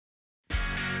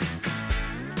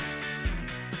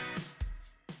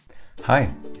Hi!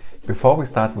 Before we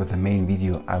start with the main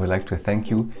video, I would like to thank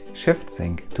you,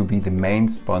 ShiftSync, to be the main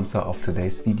sponsor of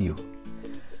today's video.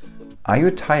 Are you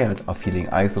tired of feeling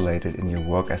isolated in your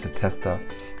work as a tester,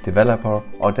 developer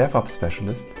or DevOps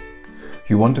specialist?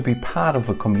 You want to be part of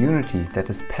a community that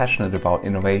is passionate about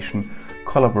innovation,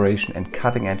 collaboration and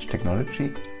cutting-edge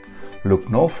technology? Look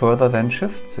no further than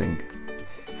ShiftSync.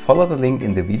 Follow the link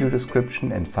in the video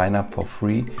description and sign up for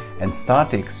free and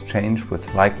start the exchange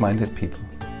with like-minded people.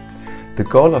 The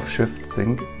goal of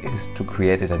ShiftSync is to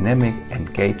create a dynamic,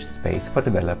 engaged space for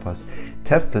developers,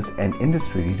 testers and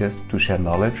industry leaders to share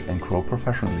knowledge and grow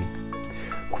professionally.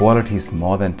 Quality is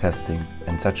more than testing,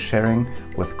 and such sharing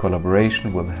with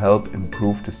collaboration will help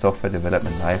improve the software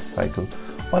development lifecycle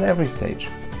on every stage,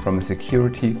 from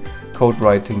security, code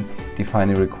writing,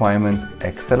 defining requirements,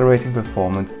 accelerating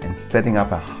performance and setting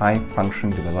up a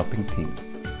high-functioning developing team.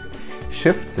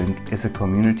 ShiftSync is a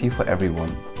community for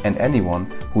everyone and anyone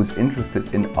who is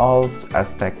interested in all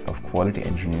aspects of quality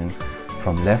engineering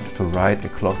from left to right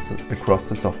across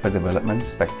the software development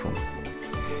spectrum.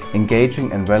 Engaging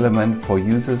and relevant for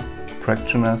users,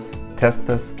 practitioners,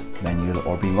 testers, manual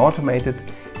or being automated,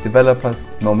 developers,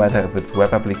 no matter if it's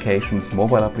web applications,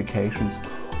 mobile applications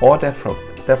or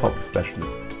DevOps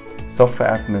specialists,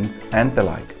 software admins and the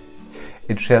like.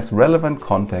 It shares relevant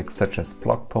content such as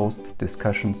blog posts,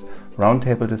 discussions,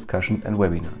 roundtable discussions and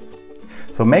webinars.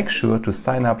 So make sure to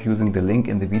sign up using the link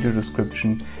in the video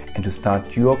description and to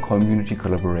start your community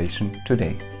collaboration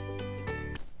today.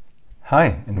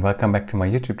 Hi and welcome back to my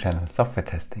YouTube channel, Software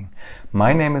Testing.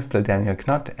 My name is still Daniel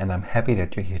Knott and I'm happy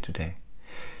that you're here today.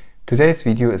 Today's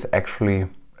video is actually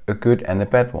a good and a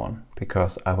bad one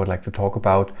because I would like to talk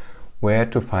about where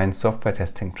to find software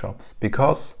testing jobs,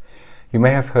 because you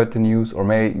may have heard the news or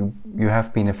you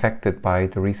have been affected by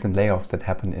the recent layoffs that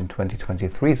happened in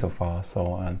 2023 so far.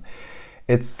 So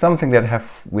it's something that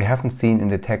we haven't seen in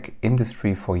the tech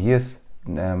industry for years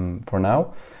for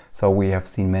now. So we have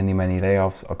seen many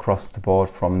layoffs across the board,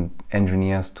 from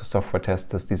engineers to software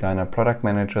testers, designer, product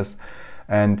managers,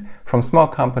 and from small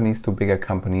companies to bigger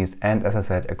companies, and as I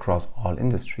said, across all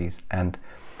industries. And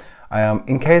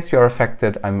in case you're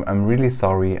affected, I'm really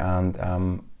sorry, and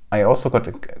I also got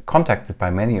contacted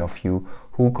by many of you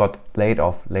who got laid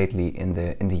off lately in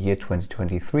the year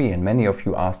 2023, and many of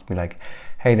you asked me like,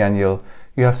 "Hey Daniel,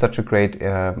 you have such a great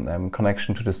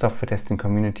connection to the software testing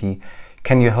community.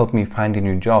 Can you help me find a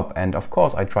new job?" And of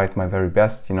course, I tried my very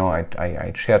best. You know, I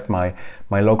shared my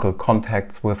local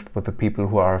contacts with the people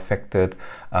who are affected.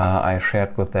 I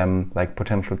shared with them like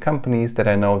potential companies that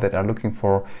I know that are looking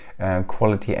for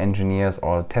quality engineers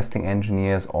or testing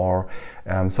engineers or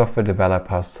software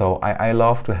developers. So I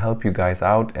love to help you guys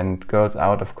out and girls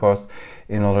out, of course,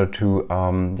 in order to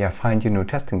find your new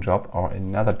testing job or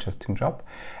another testing job.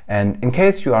 And in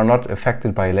case you are not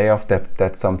affected by layoffs,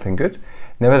 that's something good.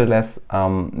 Nevertheless,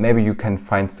 maybe you can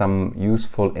find some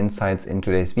useful insights in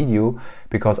today's video,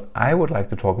 because I would like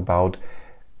to talk about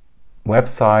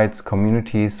websites,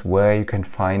 communities where you can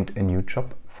find a new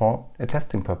job for a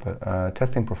testing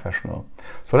professional.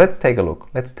 So let's take a look.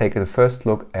 Let's take a first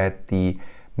look at the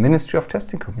Ministry of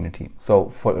Testing community. So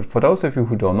for those of you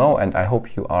who don't know, and I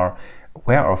hope you are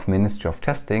aware of Ministry of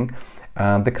Testing,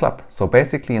 the club. So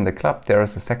basically in the club there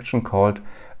is a section called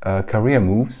career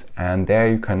moves, and there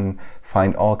you can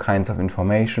find all kinds of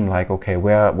information like, okay,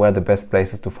 where are the best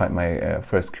places to find my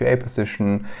first QA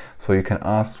position. So you can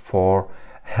ask for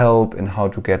help in how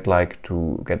to get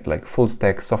full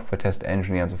stack software test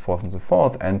engineer and so forth and so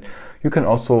forth. And you can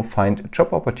also find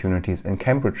job opportunities in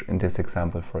Cambridge in this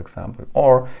example, for example.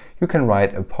 Or you can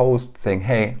write a post saying,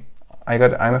 hey,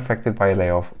 I'm affected by a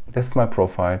layoff, this is my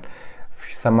profile,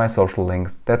 some of my social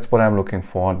links, that's what I'm looking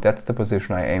for, that's the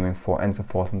position I'm aiming for, and so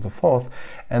forth and so forth.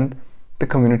 And the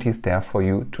community is there for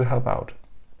you to help out.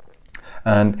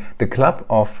 And the club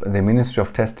of the Ministry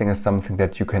of Testing is something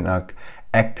that you can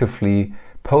actively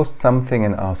post something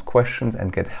and ask questions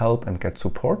and get help and get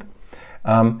support.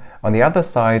 On the other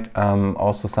side,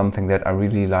 also something that I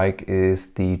really like is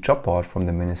the job board from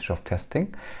the Ministry of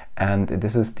Testing. And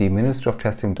this is the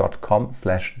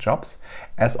ministryoftesting.com/jobs.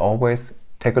 As always,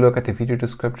 take a look at the video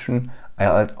description.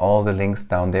 I'll add all the links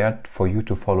down there for you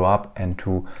to follow up and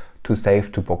to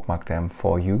save, to bookmark them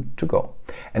for you to go.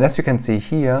 And as you can see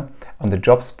here on the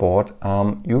jobs board,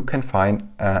 you can find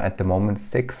at the moment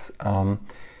 6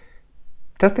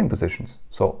 testing positions.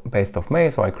 So based off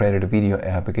May, so I created a video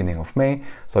at the beginning of May.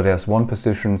 So there's one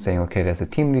position saying, okay, there's a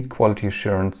team lead quality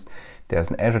assurance,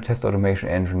 there's an Azure test automation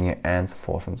engineer, and so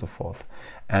forth and so forth.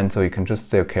 And so you can just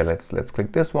say, okay, let's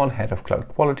click this one, head of cloud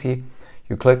quality.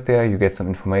 You click there, you get some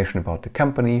information about the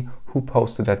company, who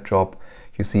posted that job.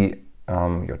 You see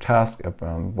your task,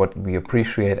 what we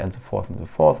appreciate, and so forth and so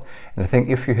forth. And I think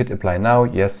if you hit apply now,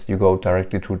 yes, you go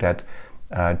directly to that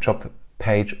job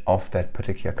page of that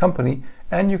particular company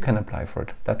and you can apply for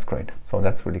it. That's great. So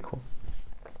that's really cool.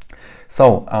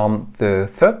 So the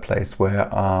third place where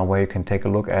you can take a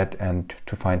look at and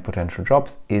to find potential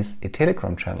jobs is a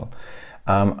Telegram channel.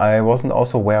 I wasn't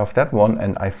also aware of that one,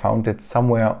 and I found it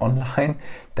somewhere online,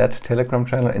 that Telegram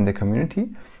channel in the community.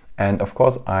 And of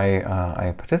course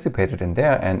I participated in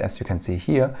there, and as you can see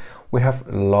here, we have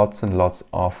lots and lots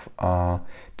of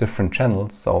different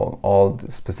channels. So all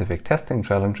the specific testing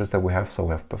challenges that we have. So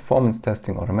we have performance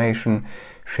testing, automation,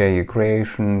 share your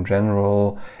creation,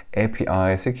 general,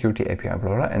 API, security API, blah,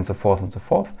 blah, blah, and so forth and so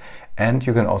forth. And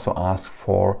you can also ask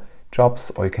for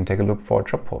jobs, or you can take a look for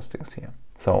job postings here.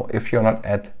 So if you're not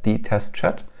at the test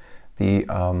chat, the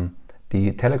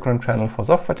Telegram channel for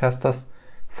software testers,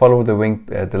 follow the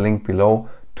link below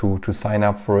to sign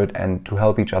up for it and to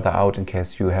help each other out in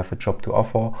case you have a job to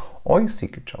offer or you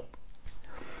seek a job.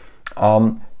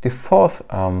 The fourth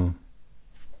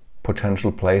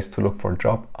potential place to look for a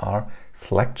job are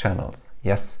Slack channels.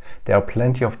 Yes, there are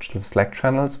plenty of Slack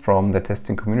channels from the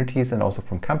testing communities and also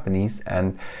from companies.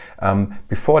 And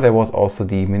before there was also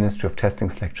the Ministry of Testing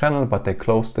Slack channel, but they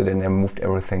closed it and they moved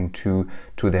everything to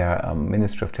their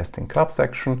Ministry of Testing Club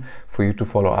section for you to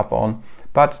follow up on.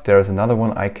 But there is another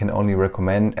one I can only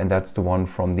recommend, and that's the one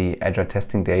from the Agile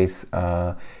Testing Days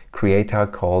creator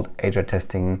called Agile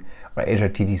Testing or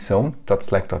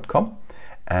agiletdzone.slack.com.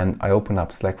 And I open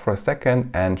up Slack for a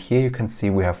second, and here you can see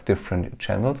we have different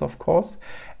channels, of course,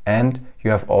 and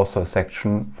you have also a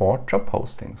section for job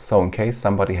postings. So in case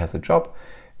somebody has a job,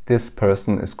 this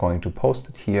person is going to post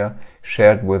it here,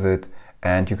 share it with it,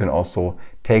 and you can also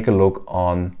take a look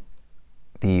on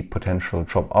the potential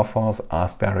job offers,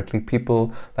 ask directly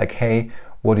people like, hey,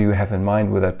 what do you have in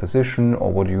mind with that position,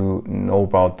 or what do you know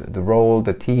about the role,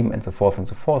 the team, and so forth and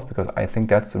so forth, because I think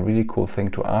that's a really cool thing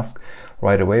to ask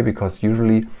right away, because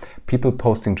usually people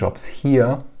posting jobs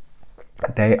here,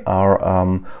 they are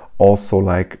also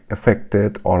like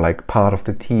affected or like part of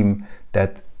the team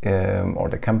that or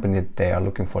the company that they are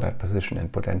looking for that position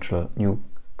and potential new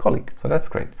colleague. So that's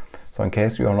great. So in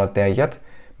case you are not there yet,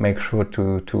 make sure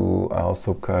to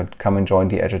also come and join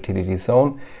the Agile TDD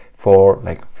Zone for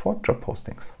job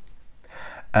postings.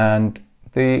 And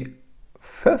the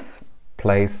fifth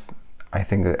place, I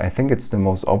think it's the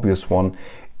most obvious one,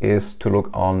 is to look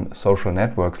on social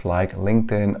networks like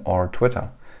LinkedIn or Twitter.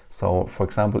 So for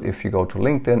example, if you go to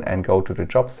LinkedIn and go to the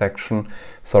job section,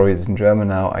 sorry, it's in German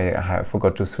now, I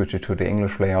forgot to switch it to the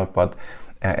English layout, but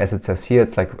as it says here,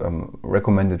 it's like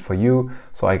recommended for you.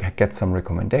 So I get some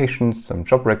recommendations, some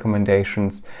job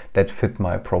recommendations that fit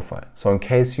my profile. So in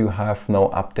case you have no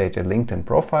updated LinkedIn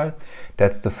profile,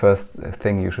 that's the first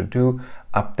thing you should do.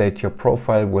 Update your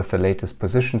profile with the latest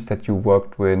positions that you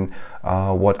worked with.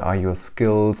 What are your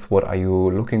skills? What are you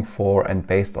looking for? And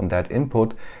based on that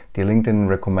input, the LinkedIn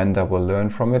recommender will learn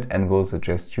from it and will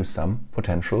suggest you some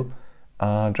potential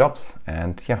jobs.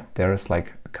 And yeah, there is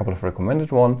like a couple of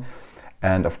recommended ones.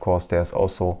 And of course, there's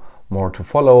also more to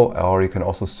follow, or you can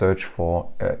also search for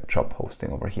a job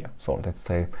posting over here. So let's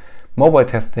say mobile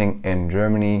testing in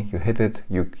Germany, you hit it,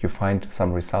 you find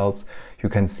some results. You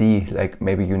can see like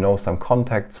maybe you know some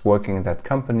contacts working in that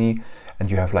company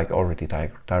and you have like already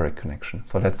direct connection.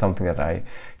 So that's something that I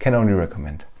can only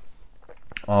recommend.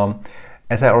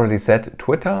 As I already said,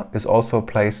 Twitter is also a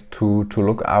place to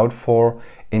look out for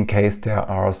in case there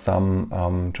are some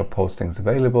job postings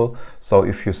available. So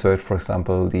if you search, for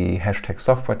example, the hashtag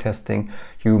software testing,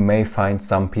 you may find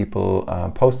some people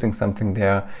posting something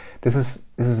there. This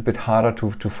is a bit harder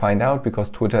to find out because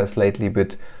Twitter is lately a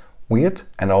bit weird,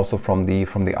 and also from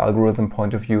the algorithm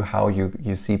point of view, how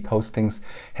you see postings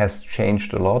has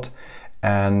changed a lot.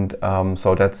 And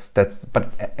so that's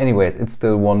but anyways, it's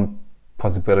still one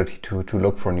possibility to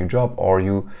look for a new job. Or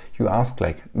you ask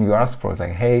for, it's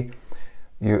like, hey,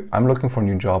 I'm looking for a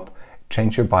new job,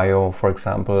 change your bio, for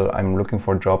example, I'm looking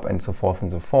for a job, and so forth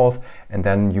and so forth. And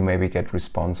then you maybe get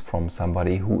response from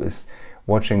somebody who is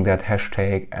watching that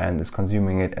hashtag and is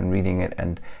consuming it and reading it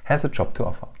and has a job to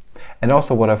offer. And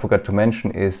also what I forgot to mention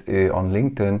is on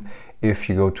LinkedIn, if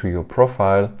you go to your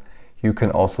profile, you can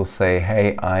also say,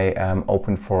 hey, I am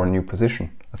open for a new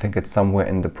position. I think it's somewhere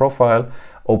in the profile,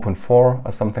 open for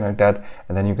or something like that,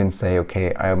 and then you can say,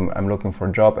 okay, I'm looking for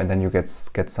a job, and then you get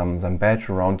some badge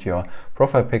around your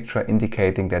profile picture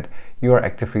indicating that you are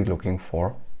actively looking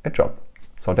for a job.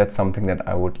 So that's something that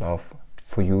I would love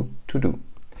for you to do.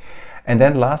 And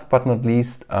then last but not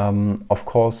least, of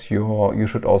course, you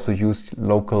should also use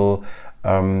local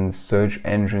search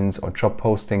engines or job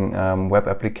posting web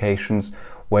applications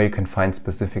where you can find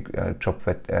specific job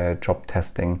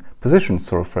testing positions.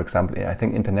 So for example, I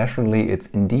think internationally it's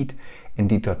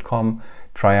Indeed.com.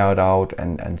 Try it out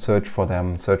and search for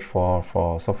them, search for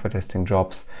software testing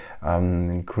jobs,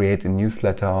 create a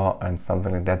newsletter and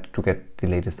something like that to get the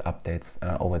latest updates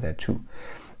over there too.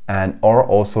 And or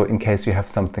also, in case you have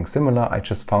something similar, I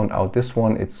just found out this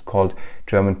one. It's called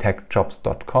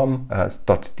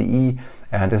germantechjobs.com.de,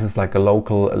 and this is like a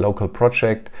local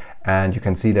project. And you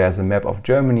can see there's a map of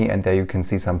Germany, and there you can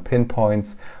see some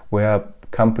pinpoints where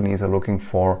companies are looking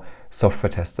for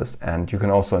software testers. And you can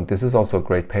also, and this is also a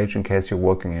great page in case you're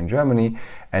working in Germany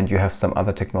and you have some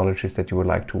other technologies that you would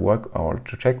like to work or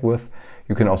to check with.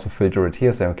 You can also filter it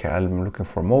here, say, okay, I'm looking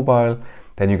for mobile.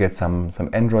 Then you get some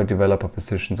Android developer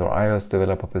positions or iOS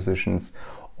developer positions,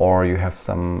 or you have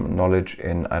some knowledge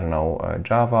in, I don't know,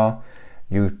 Java.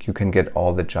 You can get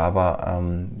all the Java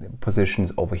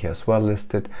positions over here as well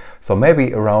listed. So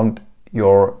maybe around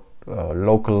your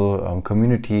local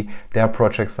community, there are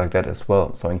projects like that as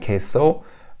well. So in case so,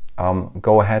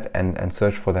 go ahead and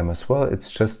search for them as well.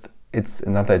 It's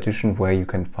another addition where you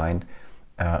can find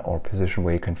or position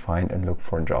where you can find and look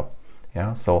for a job.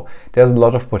 Yeah, so there's a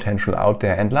lot of potential out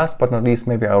there. And last but not least,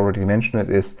 maybe I already mentioned it,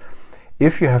 is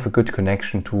if you have a good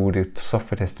connection to the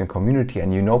software testing community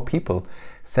and you know people,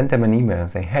 send them an email and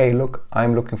say, hey, look,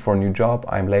 I'm looking for a new job,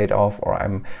 I'm laid off, or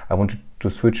I want to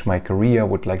switch my career,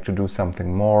 would like to do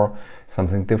something more,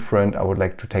 something different, I would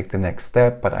like to take the next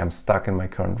step, but I'm stuck in my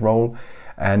current role.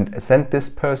 And send this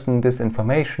person this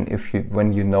information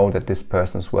when you know that this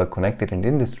person is well connected in the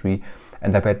industry,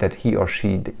 and I bet that he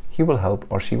will help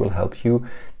or she will help you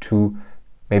to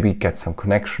maybe get some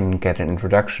connection, get an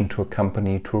introduction to a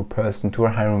company, to a person, to a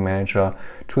hiring manager,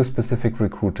 to a specific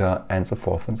recruiter, and so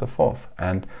forth and so forth.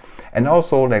 And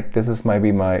also, like, this is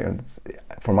maybe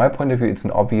from my point of view, it's an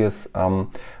obvious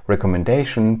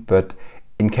recommendation, but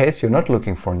in case you're not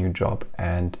looking for a new job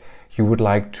and you would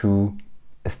like to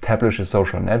establish a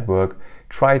social network,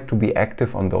 try to be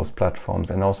active on those platforms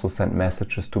and also send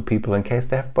messages to people in case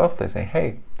they have birthdays. Say,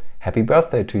 hey, happy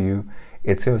birthday to you.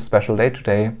 It's your special day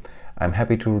today. I'm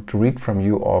happy to read from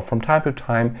you, or from time to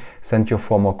time send your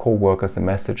former co-workers a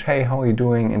message. Hey, how are you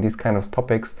doing? In these kind of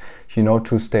topics,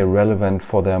 to stay relevant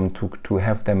for them, to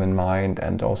have them in mind,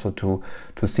 and also to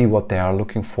see what they are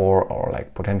looking for, or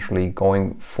like potentially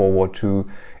going forward to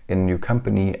in a new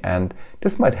company. And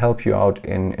this might help you out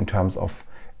in terms of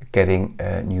getting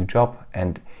a new job.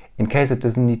 And in case it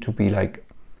doesn't need to be like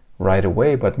right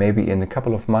away, but maybe in a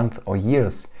couple of months or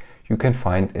years, you can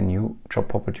find a new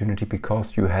job opportunity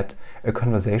because you had a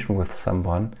conversation with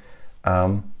someone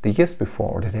the years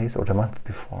before, or the days or the month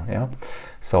before. Yeah.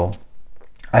 So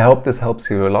I hope this helps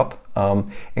you a lot.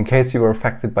 In case you were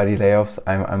affected by the layoffs,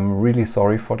 I'm really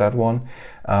sorry for that one.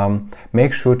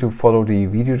 Make sure to follow the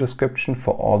video description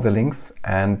for all the links.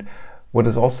 And what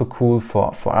is also cool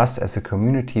for us as a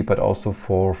community, but also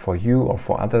for you or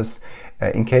for others,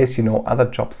 in case you know other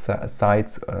job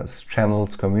sites,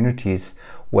 channels, communities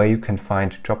where you can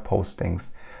find job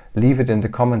postings, leave it in the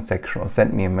comment section or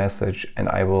send me a message, and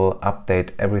I will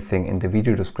update everything in the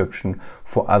video description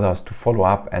for others to follow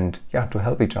up and to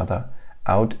help each other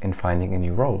out in finding a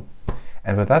new role.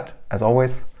 And with that, as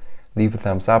always, leave a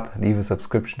thumbs up, leave a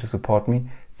subscription to support me.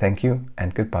 Thank you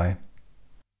and goodbye.